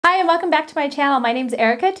welcome back to my channel. My name's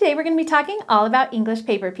Erica. Today we're going to be talking all about English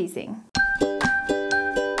paper piecing.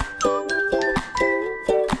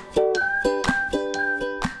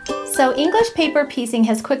 So English paper piecing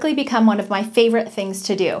has quickly become one of my favorite things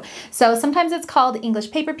to do. So sometimes it's called English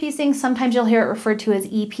paper piecing, sometimes you'll hear it referred to as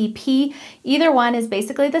EPP. Either one is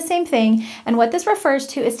basically the same thing, and what this refers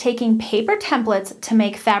to is taking paper templates to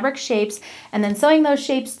make fabric shapes and then sewing those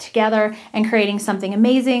shapes together and creating something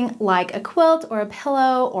amazing like a quilt or a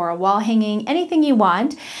pillow or a wall hanging, anything you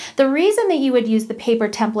want. The reason that you would use the paper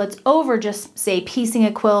templates over just say piecing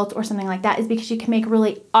a quilt or something like that is because you can make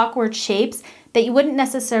really awkward shapes that you wouldn't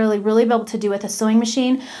necessarily really be able to do with a sewing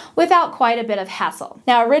machine without quite a bit of hassle.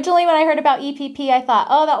 Now, originally when I heard about EPP, I thought,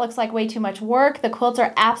 oh, that looks like way too much work. The quilts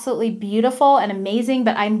are absolutely beautiful and amazing,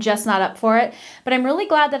 but I'm just not up for it. But I'm really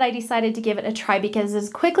glad that I decided to give it a try because it's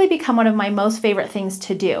quickly become one of my most favorite things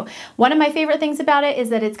to do. One of my favorite things about it is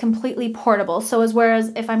that it's completely portable. So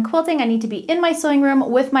whereas if I'm quilting, I need to be in my sewing room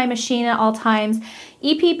with my machine at all times,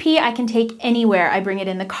 EPP I can take anywhere. I bring it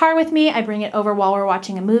in the car with me, I bring it over while we're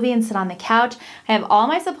watching a movie and sit on the couch. I have all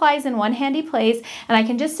my supplies in one handy place and I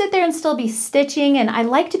can just sit there and still be stitching, and I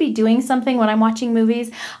like to be doing something when I'm watching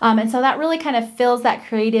movies, and so that really kind of fills that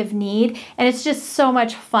creative need, and it's just so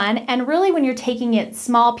much fun. And really when you're taking it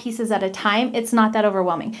small pieces at a time, it's not that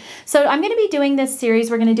overwhelming. So I'm going to be doing this series.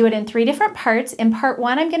 We're going to do it in 3 different parts. In part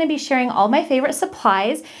 1, I'm going to be sharing all my favorite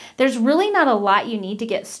supplies. There's really not a lot you need to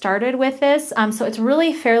get started with this, so it's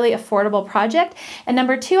really fairly affordable project. And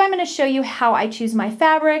number 2, I'm going to show you how I choose my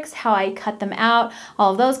fabrics, how I cut them out,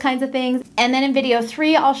 all of those kinds of things. And then in video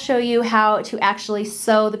 3, I'll show you how to actually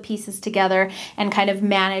sew the pieces together and kind of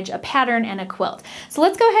manage a pattern and a quilt. So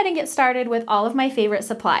let's go ahead and get started with all of my favorite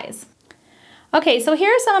supplies. Okay, so here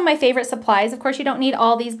are some of my favorite supplies. Of course, you don't need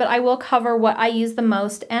all these, but I will cover what I use the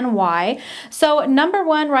most and why. So number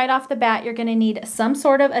 1, right off the bat, you're gonna need some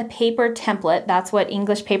sort of a paper template. That's what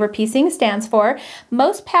English paper piecing stands for.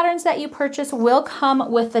 Most patterns that you purchase will come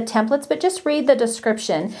with the templates, but just read the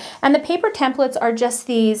description. And the paper templates are just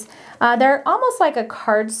these, they're almost like a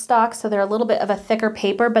cardstock, so they're a little bit of a thicker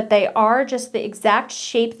paper, but they are just the exact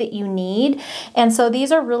shape that you need. And so these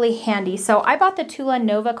are really handy. So I bought the Tula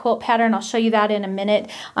Nova quilt pattern. I'll show you that in a minute.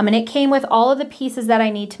 And it came with all of the pieces that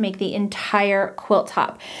I need to make the entire quilt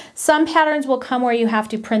top. Some patterns will come where you have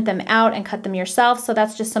to print them out and cut them yourself, so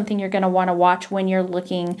that's just something you're going to want to watch when you're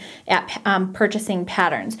looking at purchasing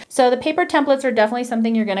patterns. So the paper templates are definitely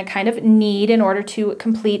something you're going to kind of need in order to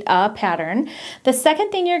complete a pattern. The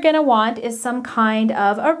second thing you're going to want is some kind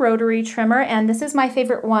of a rotary trimmer, and this is my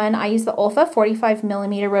favorite one. I use the Olfa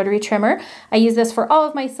 45mm rotary trimmer. I use this for all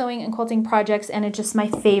of my sewing and quilting projects, and it's just my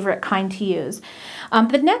favorite kind to use.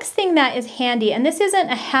 The next thing that is handy, and this isn't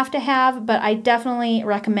a have-to-have, but I definitely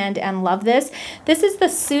recommend and love this. This is the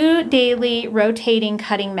Sew Daily rotating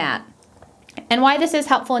cutting mat. And why this is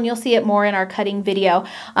helpful, and you'll see it more in our cutting video,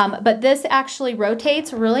 but this actually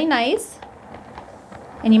rotates really nice.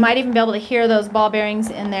 And you might even be able to hear those ball bearings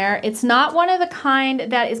in there. It's not one of the kind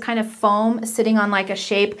that is kind of foam sitting on like a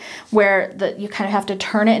shape where you kind of have to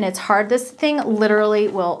turn it and it's hard. This thing literally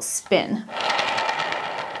will spin.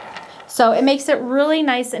 So it makes it really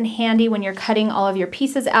nice and handy when you're cutting all of your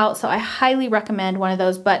pieces out. So I highly recommend one of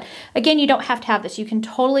those. But again, you don't have to have this. You can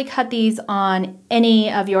totally cut these on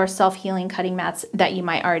any of your self-healing cutting mats that you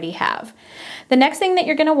might already have. The next thing that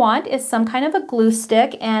you're going to want is some kind of a glue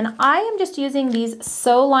stick, and I am just using these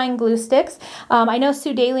Sew Line glue sticks. I know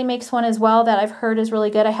Sew Daily makes one as well that I've heard is really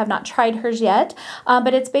good. I have not tried hers yet,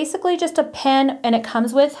 but it's basically just a pen, and it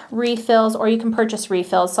comes with refills, or you can purchase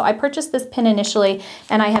refills. So I purchased this pen initially,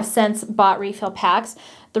 and I have since bought refill packs.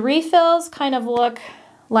 The refills kind of look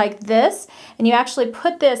like this, and you actually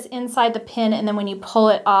put this inside the pin, and then when you pull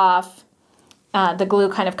it off, the glue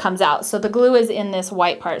kind of comes out. So the glue is in this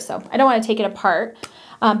white part, so I don't want to take it apart.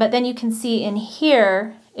 But then you can see in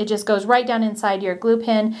here, it just goes right down inside your glue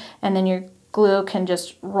pin, and then your glue can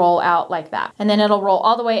just roll out like that. And then it'll roll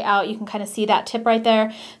all the way out. You can kind of see that tip right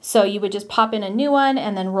there. So you would just pop in a new one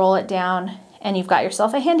and then roll it down, and you've got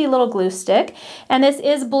yourself a handy little glue stick. And this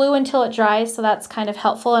is blue until it dries, so that's kind of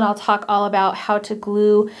helpful, and I'll talk all about how to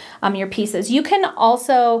glue your pieces. You can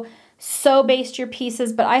also sew baste your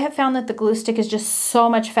pieces, but I have found that the glue stick is just so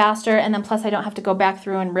much faster, and then plus I don't have to go back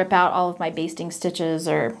through and rip out all of my basting stitches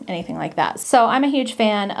or anything like that. So I'm a huge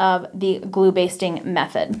fan of the glue basting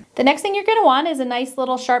method. The next thing you're going to want is a nice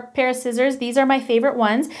little sharp pair of scissors. These are my favorite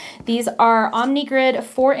ones. These are OmniGrid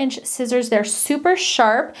 4-inch scissors. They're super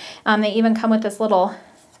sharp. They even come with this little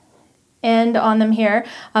end on them here,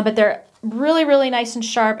 but they're really, really nice and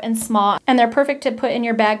sharp and small, and they're perfect to put in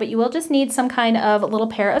your bag, but you will just need some kind of little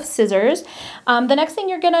pair of scissors. The next thing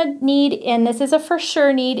you're gonna need, and this is a for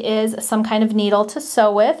sure need, is some kind of needle to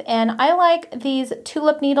sew with, and I like these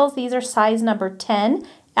tulip needles. These are size number 10.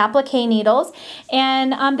 Applique needles,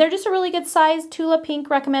 and they're just a really good size. Tula Pink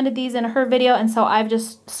recommended these in her video, and so I've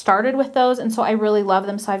just started with those, and so I really love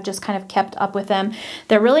them, so I've just kind of kept up with them.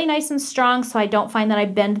 They're really nice and strong, so I don't find that I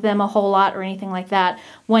bend them a whole lot or anything like that.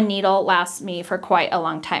 One needle lasts me for quite a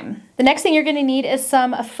long time. The next thing you're going to need is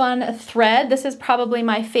some fun thread. This is probably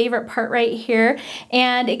my favorite part right here,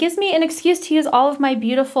 and it gives me an excuse to use all of my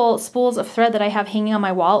beautiful spools of thread that I have hanging on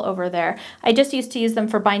my wall over there. I just used to use them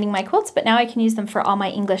for binding my quilts, but now I can use them for all my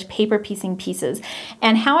English paper piecing pieces.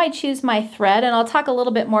 And how I choose my thread, and I'll talk a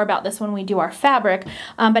little bit more about this when we do our fabric,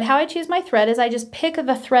 but how I choose my thread is I just pick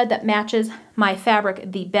the thread that matches my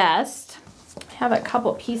fabric the best. I have a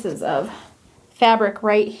couple pieces of fabric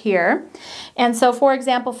right here. And so for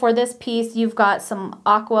example, for this piece, you've got some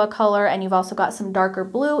aqua color and you've also got some darker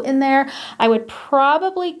blue in there. I would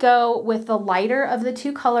probably go with the lighter of the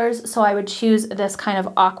two colors, so I would choose this kind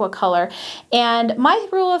of aqua color. And my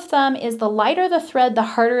rule of thumb is the lighter the thread, the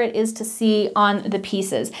harder it is to see on the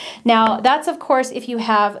pieces. Now that's of course if you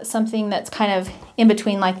have something that's kind of in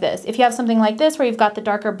between like this. If you have something like this where you've got the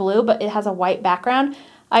darker blue but it has a white background,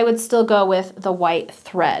 I would still go with the white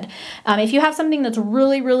thread. If you have something that's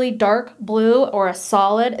really, really dark blue or a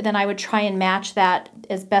solid, then I would try and match that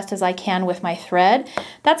as best as I can with my thread.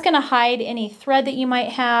 That's gonna hide any thread that you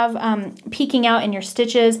might have peeking out in your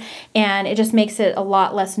stitches, and it just makes it a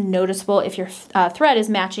lot less noticeable if your thread is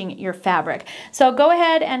matching your fabric. So go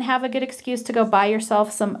ahead and have a good excuse to go buy yourself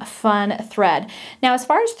some fun thread. Now as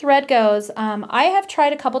far as thread goes, I have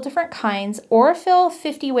tried a couple different kinds. Aurifil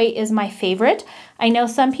 50 weight is my favorite. I know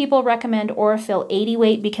some people recommend Aurifil 80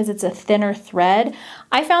 weight because it's a thinner thread.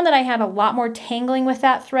 I found that I had a lot more tangling with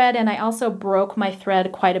that thread, and I also broke my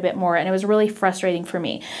thread quite a bit more, and it was really frustrating for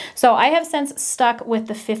me. So I have since stuck with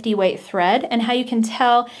the 50 weight thread, and how you can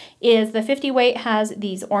tell is the 50 weight has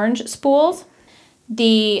these orange spools.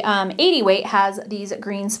 The 80 weight has these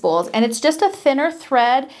green spools, and it's just a thinner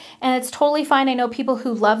thread, and it's totally fine. I know people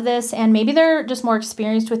who love this, and maybe they're just more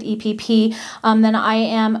experienced with EPP than I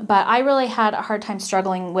am, but I really had a hard time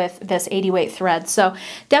struggling with this 80 weight thread. So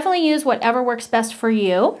definitely use whatever works best for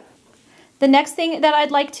you. The next thing that I'd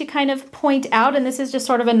like to kind of point out, and this is just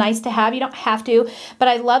sort of a nice to have, you don't have to, but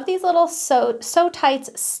I love these little Sew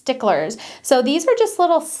Tights sticklers. So these are just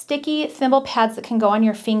little sticky thimble pads that can go on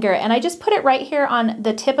your finger, and I just put it right here on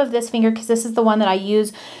the tip of this finger because this is the one that I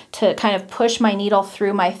use to kind of push my needle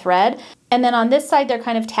through my thread. And then on this side, they're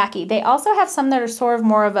kind of tacky. They also have some that are sort of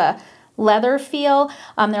more of a leather feel.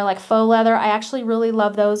 They're like faux leather. I actually really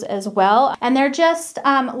love those as well. And they're just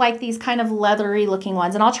like these kind of leathery looking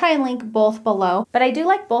ones. And I'll try and link both below. But I do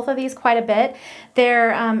like both of these quite a bit.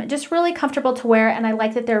 They're just really comfortable to wear, and I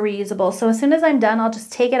like that they're reusable. So as soon as I'm done, I'll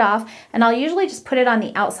just take it off, and I'll usually just put it on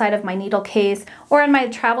the outside of my needle case, or in my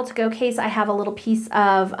travel to go case, I have a little piece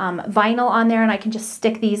of vinyl on there, and I can just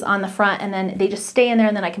stick these on the front, and then they just stay in there,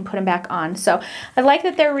 and then I can put them back on. So I like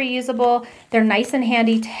that they're reusable. They're nice and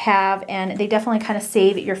handy to have, and they definitely kind of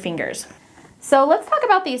save your fingers. So let's talk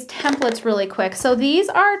about these templates really quick. So these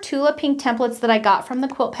are Tula Pink templates that I got from the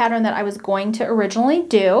quilt pattern that I was going to originally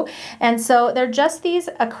do. And so they're just these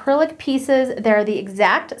acrylic pieces. They're the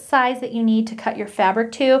exact size that you need to cut your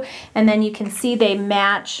fabric to. And then you can see they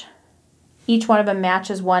match. Each one of them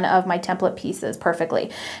matches one of my template pieces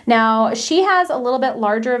perfectly. Now, she has a little bit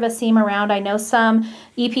larger of a seam around. I know some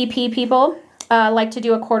EPP people like to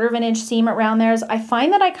do a 1/4 inch seam around theirs. I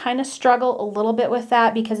find that I kind of struggle a little bit with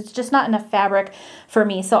that because it's just not enough fabric for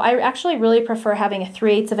me. So I actually really prefer having a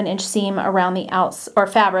 3/8 of an inch seam around the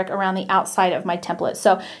fabric around the outside of my template.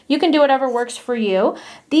 So you can do whatever works for you.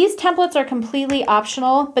 These templates are completely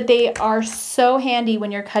optional, but they are so handy when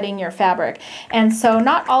you're cutting your fabric. And so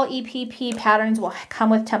not all EPP patterns will come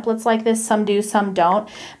with templates like this. Some do, some don't.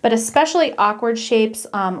 But especially awkward shapes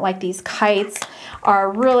like these kites are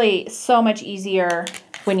really so much easier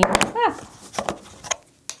when you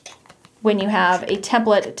have a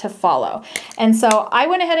template to follow. And so I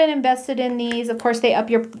went ahead and invested in these. Of course, they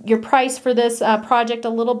up your price for this project a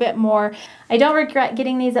little bit more. I don't regret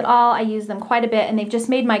getting these at all. I use them quite a bit, and they've just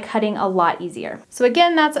made my cutting a lot easier. So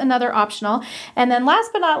again, that's another optional. And then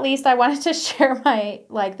last but not least, I wanted to share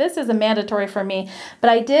this is a mandatory for me, but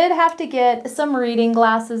I did have to get some reading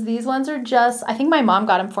glasses. These ones are just, I think my mom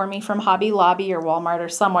got them for me from Hobby Lobby or Walmart or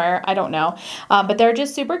somewhere. I don't know. But they're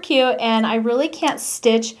just super cute, and I really can't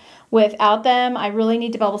stitch Without them, I really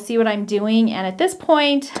need to be able to see what I'm doing. And at this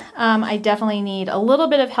point, I definitely need a little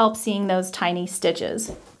bit of help seeing those tiny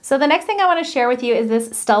stitches. So the next thing I want to share with you is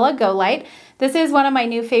this Stella Go light. This is one of my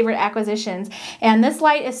new favorite acquisitions, and this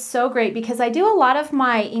light is so great because I do a lot of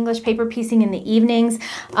my English paper piecing in the evenings,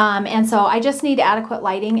 and so I just need adequate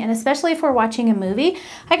lighting, and especially if we're watching a movie,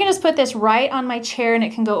 I can just put this right on my chair and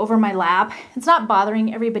it can go over my lap. It's not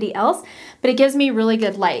bothering everybody else, but it gives me really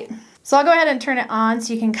good light. So I'll go ahead and turn it on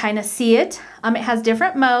so you can kind of see it. It has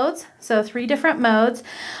different modes, so 3 different modes,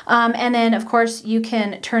 and then of course you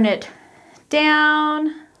can turn it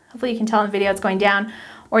down. Hopefully you can tell in the video it's going down,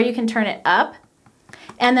 or you can turn it up.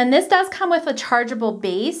 And then this does come with a chargeable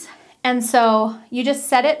base. And so you just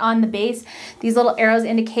set it on the base. These little arrows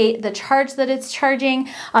indicate the charge that it's charging.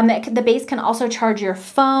 The base can also charge your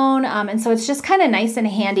phone. And so it's just kind of nice and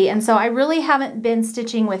handy. And so I really haven't been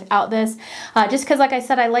stitching without this, just because like I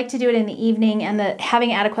said, I like to do it in the evening, and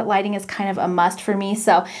having adequate lighting is kind of a must for me.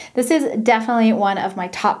 So this is definitely one of my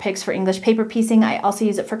top picks for English paper piecing. I also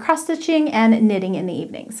use it for cross stitching and knitting in the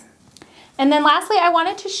evenings. And then lastly, I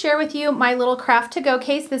wanted to share with you my little craft to go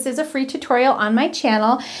case. This is a free tutorial on my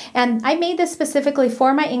channel, and I made this specifically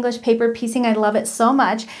for my English paper piecing. I love it so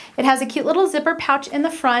much. It has a cute little zipper pouch in the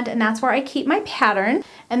front, and that's where I keep my pattern.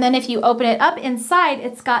 And then if you open it up inside,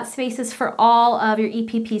 it's got spaces for all of your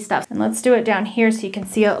EPP stuff. And let's do it down here so you can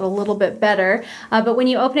see it a little bit better. But when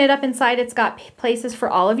you open it up inside, it's got places for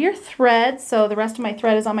all of your threads. So the rest of my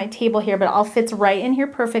thread is on my table here, but it all fits right in here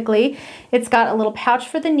perfectly. It's got a little pouch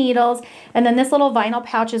for the needles. And then this little vinyl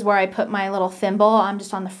pouch is where I put my little thimble. I'm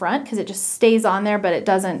just on the front because it just stays on there, but it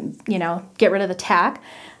doesn't, you know, get rid of the tack.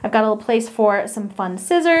 I've got a little place for some fun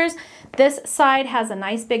scissors. This side has a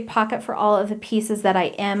nice big pocket for all of the pieces that I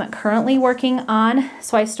am currently working on.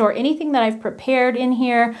 So I store anything that I've prepared in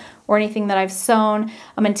here or anything that I've sewn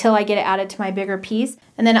until I get it added to my bigger piece.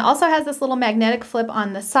 And then it also has this little magnetic flip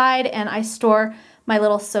on the side, and I store my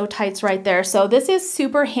little sew tights right there. So this is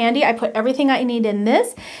super handy. I put everything I need in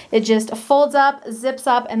this. It just folds up, zips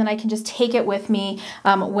up, and then I can just take it with me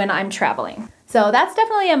when I'm traveling. So that's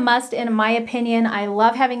definitely a must in my opinion. I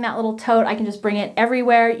love having that little tote. I can just bring it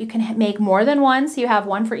everywhere. You can make more than one, so you have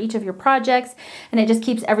one for each of your projects, and it just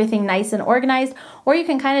keeps everything nice and organized. Or you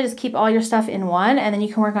can kind of just keep all your stuff in one, and then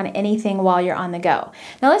you can work on anything while you're on the go.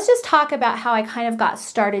 Now let's just talk about how I kind of got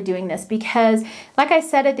started doing this, because like I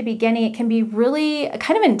said at the beginning, it can be really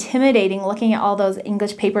kind of intimidating looking at all those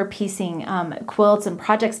English paper piecing quilts and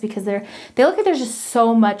projects, because they look like there's just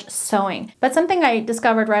so much sewing. But something I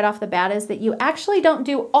discovered right off the bat is that you actually don't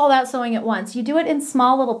do all that sewing at once. You do it in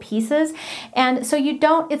small little pieces, and so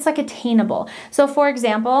it's like attainable. So for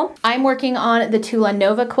example, I'm working on the Tula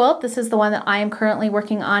Nova quilt. This is the one that I am currently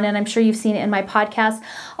working on, and I'm sure you've seen it in my podcast.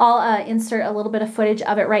 I'll insert a little bit of footage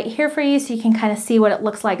of it right here for you so you can kind of see what it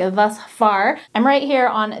looks like thus far. I'm right here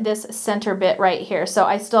on this center bit right here, so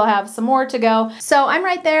I still have some more to go. So I'm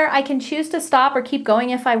right there. I can choose to stop or keep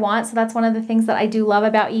going if I want, so that's one of the things that I do love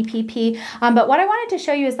about EPP. But what I wanted to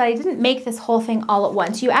show you is that I didn't make this whole thing all at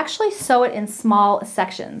once. You actually sew it in small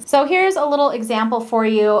sections. So here's a little example for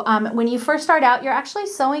you. When you first start out, you're actually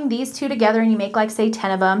sewing these two together, and you make like say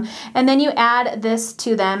 10 of them, and then you add this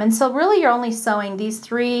to them, and so really you're only sewing these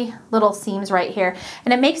 3 little seams right here,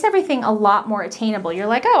 and it makes everything a lot more attainable. You're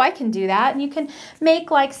like, oh, I can do that, and you can make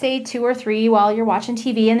like say 2 or 3 while you're watching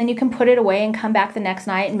TV, and then you can put it away and come back the next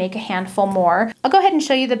night and make a handful more. I'll go ahead and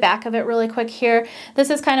show you the back of it really quick here. This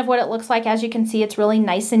is kind of what it looks like. As you can see, it's really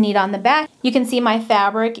nice and neat on the back. You can see my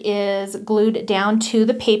fabric is glued down to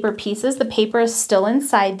the paper pieces. The paper is still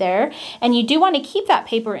inside there, and you do want to keep that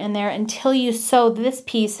paper in there until you sew this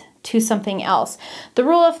piece to something else. The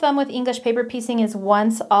rule of thumb with English paper piecing is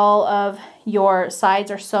once all of your sides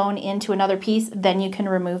are sewn into another piece, then you can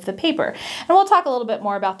remove the paper. And we'll talk a little bit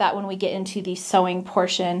more about that when we get into the sewing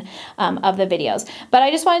portion of the videos. But I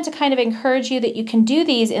just wanted to kind of encourage you that you can do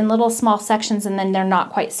these in little small sections, and then they're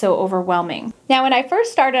not quite so overwhelming. Now, when I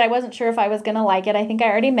first started, I wasn't sure if I was gonna like it. I think I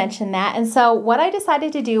already mentioned that. And so what I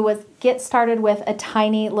decided to do was get started with a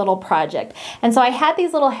tiny little project. And so I had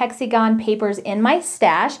these little hexagon papers in my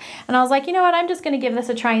stash, and I was like, you know what, I'm just gonna give this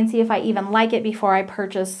a try and see if I even like it before I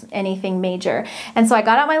purchase anything major. And so I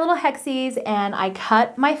got out my little hexies and I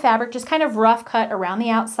cut my fabric, just kind of rough cut around the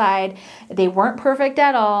outside. They weren't perfect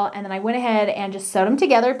at all. And then I went ahead and just sewed them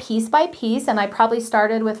together piece by piece. And I probably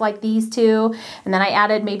started with like these 2, and then I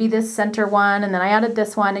added maybe this center one, and then I added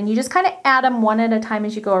this one, and you just kind of add them one at a time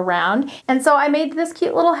as you go around. And so I made this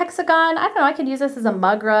cute little hexagon. I don't know, I could use this as a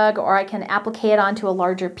mug rug, or I can applique it onto a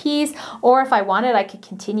larger piece, or if I wanted, I could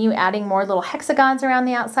continue adding more little hexagons around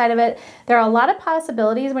the outside of it. There are a lot of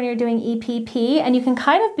possibilities when you're doing EPP EPP, and you can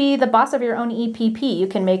kind of be the boss of your own EPP. You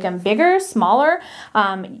can make them bigger, smaller,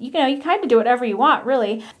 you kind of do whatever you want,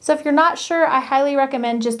 really. So if you're not sure, I highly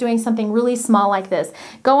recommend just doing something really small like this.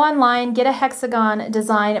 Go online, get a hexagon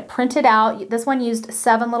design, print it out. This one used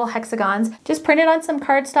 7 little hexagons. Just print it on some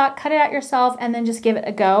cardstock, cut it out yourself, and then just give it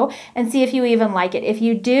a go and see if you even like it. If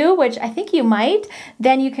you do, which I think you might,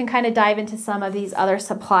 then you can kind of dive into some of these other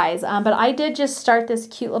supplies. But I did just start this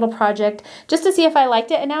cute little project just to see if I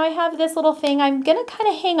liked it, and now I have this little thing. I'm gonna kind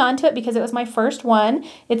of hang on to it because it was my first one.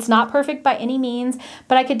 It's not perfect by any means,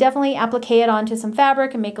 but I could definitely applique it onto some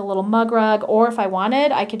fabric and make a little mug rug, or if I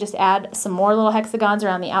wanted, I could just add some more little hexagons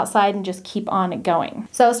around the outside and just keep on going.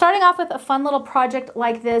 So starting off with a fun little project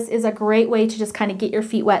like this is a great way to just kind of get your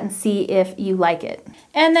feet wet and see if you like it.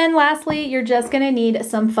 And then lastly, you're just gonna need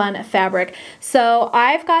some fun fabric. So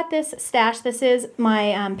I've got this stash. This is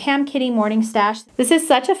my Pam Kitty Morning Stash. This is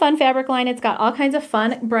such a fun fabric line. It's got all kinds of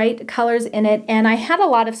fun, bright colors in it, and I had a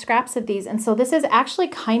lot of scraps of these, and so this is actually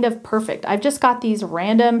kind of perfect. I've just got these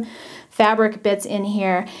random fabric bits in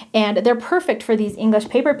here, and they're perfect for these English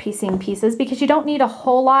paper piecing pieces because you don't need a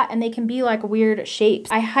whole lot and they can be like weird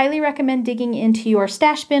shapes. I highly recommend digging into your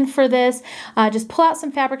stash bin for this. Just pull out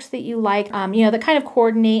some fabrics that you like, that kind of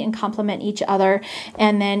coordinate and complement each other,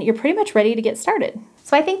 and then you're pretty much ready to get started.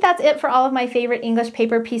 So I think that's it for all of my favorite English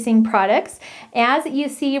paper piecing products. As you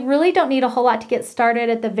see, you really don't need a whole lot to get started.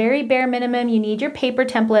 At the very bare minimum, you need your paper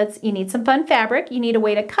templates, you need some fun fabric, you need a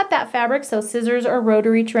way to cut that fabric, so scissors or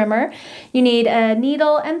rotary trimmer, you need a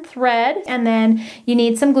needle and thread, and then you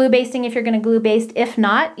need some glue basting if you're going to glue baste. If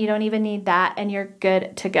not, you don't even need that, and you're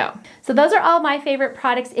good to go. So those are all my favorite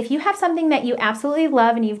products. If you have something that you absolutely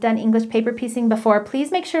love and you've done English paper piecing before,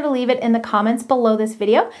 please make sure to leave it in the comments below this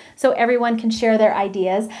video so everyone can share their ideas.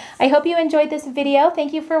 I hope you enjoyed this video.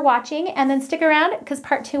 Thank you for watching, and then stick around because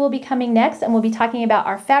part 2 will be coming next, and we'll be talking about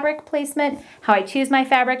our fabric placement, how I choose my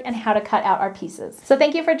fabric, and how to cut out our pieces. So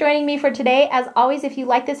thank you for joining me for today. As always, if you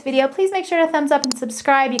like this video, please make sure to thumbs up and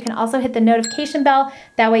subscribe. You can also hit the notification bell.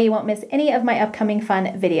 That way you won't miss any of my upcoming fun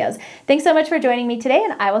videos. Thanks so much for joining me today,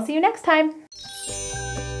 and I will see you next time.